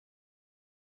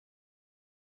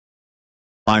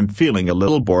I'm feeling a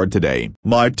little bored today.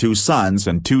 My 2 sons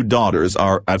and 2 daughters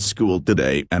are at school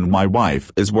today and my wife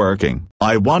is working.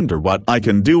 I wonder what I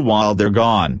can do while they're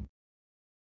gone.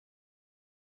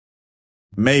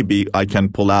 Maybe I can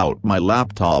pull out my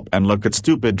laptop and look at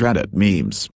stupid Reddit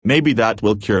memes. Maybe that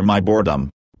will cure my boredom.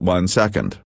 1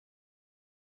 second.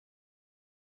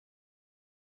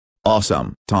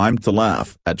 Awesome. Time to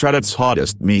laugh at Reddit's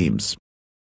hottest memes.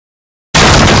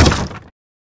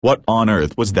 What on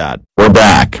earth was that? We're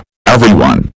back,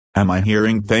 everyone. Am I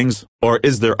hearing things, or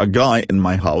is there a guy in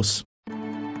my house?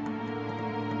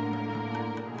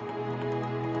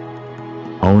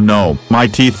 Oh no, my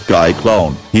teeth guy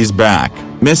clone. He's back.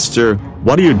 Mister,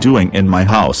 what are you doing in my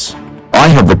house? I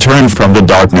have returned from the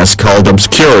darkness called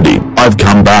obscurity. I've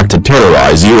come back to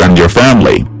terrorize you and your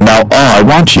family. Now I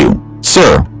want you,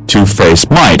 sir, to face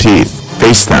my teeth.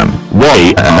 Face them.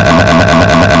 Wait.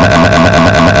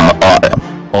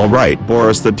 Alright,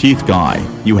 Boris the teeth guy,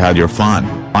 you had your fun.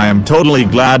 I am totally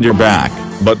glad you're back,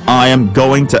 but I am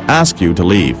going to ask you to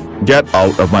leave. Get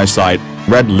out of my sight,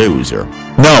 red loser.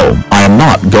 No, I am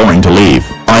not going to leave.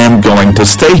 I am going to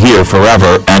stay here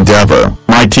forever and ever.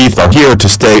 My teeth are here to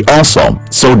stay also,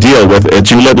 so deal with it,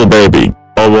 you little baby.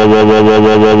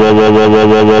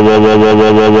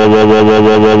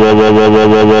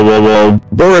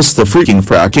 Boris the freaking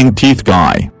fracking teeth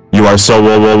guy, you are so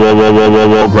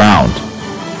ground.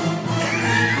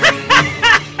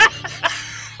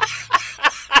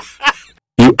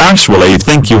 You actually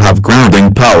think you have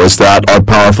grounding powers that are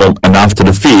powerful enough to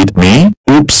defeat me?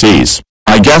 Oopsies.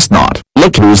 I guess not.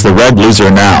 Look who's the red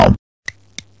loser now.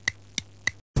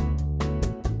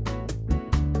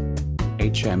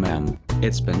 HMM,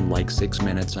 it's been like 6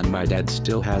 minutes and my dad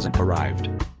still hasn't arrived.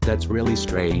 That's really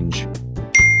strange.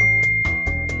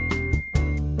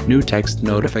 New text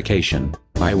notification.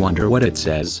 I wonder what it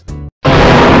says.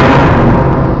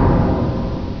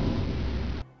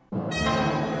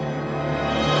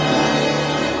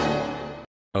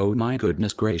 Oh my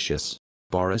goodness gracious.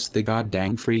 Boris the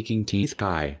goddamn freaking teeth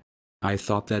guy. I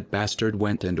thought that bastard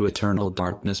went into eternal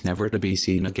darkness never to be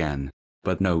seen again.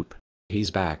 But nope. He's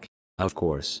back. Of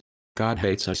course. God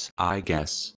hates us, I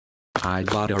guess. I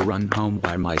gotta run home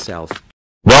by myself.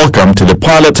 Welcome to the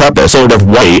pilot episode of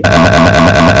Wait.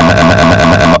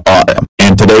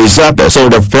 In today's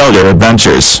episode of Failure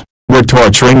Adventures, we're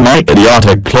torturing my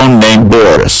idiotic clone named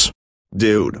Boris.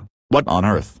 Dude, what on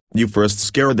earth? You first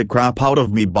scared the crap out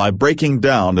of me by breaking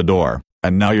down the door,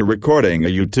 and now you're recording a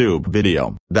YouTube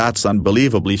video. That's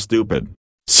unbelievably stupid.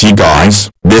 See guys,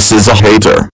 this is a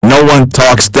hater. No one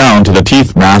talks down to the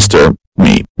teeth master,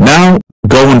 me. Now,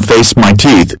 go and face my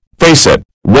teeth, face it.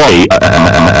 Wait.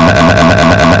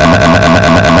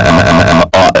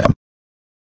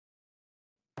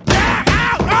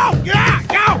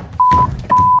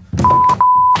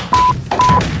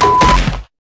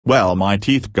 Well, my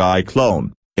teeth guy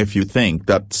clone, if you think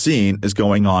that scene is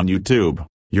going on YouTube,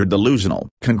 you're delusional.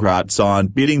 Congrats on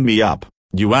beating me up,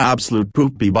 you absolute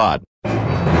poopy bot.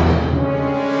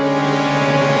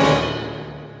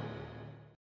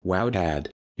 Wow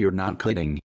Dad, you're not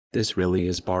kidding. This really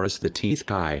is Boris the teeth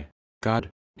guy. God,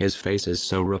 his face is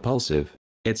so repulsive.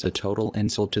 It's a total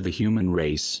insult to the human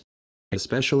race.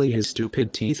 Especially his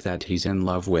stupid teeth that he's in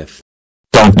love with.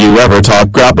 Don't you ever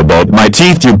talk crap about my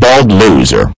teeth, you bald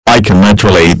loser. I can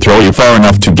literally throw you far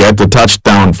enough to get the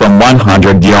touchdown from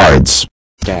 100 yards.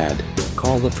 Dad,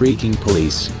 call the freaking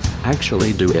police.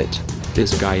 Actually do it.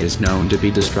 This guy is known to be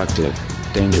destructive,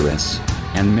 dangerous,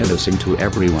 and menacing to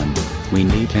everyone. We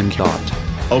need him caught.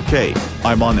 Okay,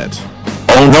 I'm on it.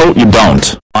 Oh no you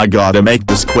don't. I gotta make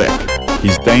this quick.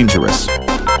 He's dangerous.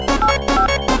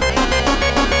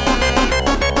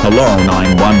 Hello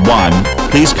 911,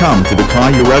 please come to the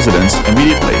Caillou residence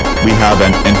immediately. We have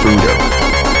an intruder.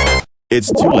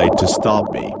 It's too late to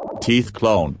stop me, teeth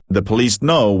clone. The police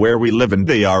know where we live and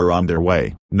they are on their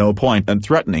way. No point in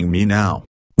threatening me now.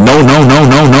 No.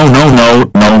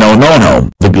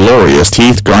 The glorious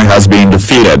teeth guy has been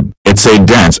defeated. It's a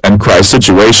dance and cry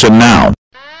situation now.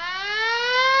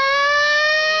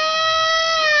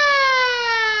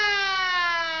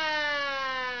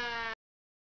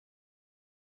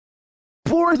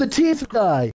 For the teeth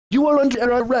guy, you are under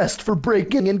arrest for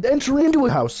breaking and entering into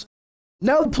a house.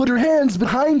 Now put your hands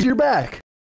behind your back.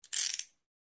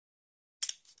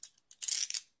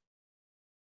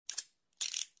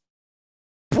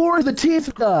 For the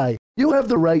teeth guy, you have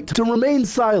the right to remain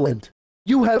silent.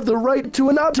 You have the right to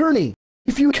an attorney.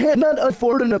 If you cannot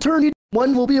afford an attorney,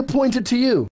 one will be appointed to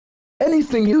you.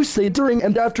 Anything you say during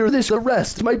and after this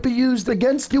arrest might be used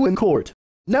against you in court.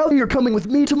 Now you're coming with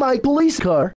me to my police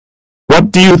car. What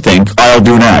do you think I'll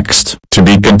do next? To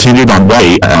be continued on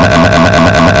way.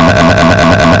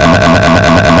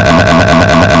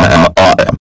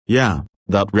 Yeah,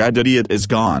 that red idiot is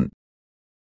gone.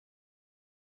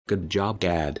 Good job,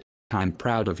 Dad. I'm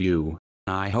proud of you.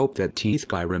 I hope that Teeth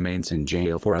Guy remains in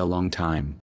jail for a long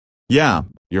time. Yeah,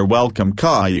 you're welcome,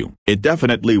 Caillou. It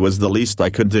definitely was the least I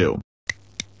could do.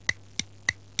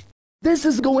 This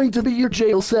is going to be your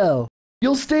jail cell.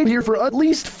 You'll stay here for at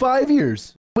least 5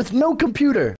 years. With no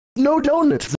computer, no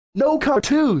donuts, no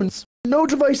cartoons, no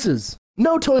devices,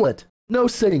 no toilet, no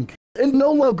sink, and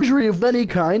no luxury of any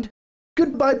kind.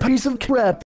 Goodbye, piece of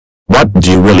crap. What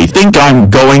do you really think I'm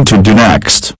going to do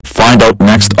next? Find out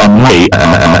next on Way.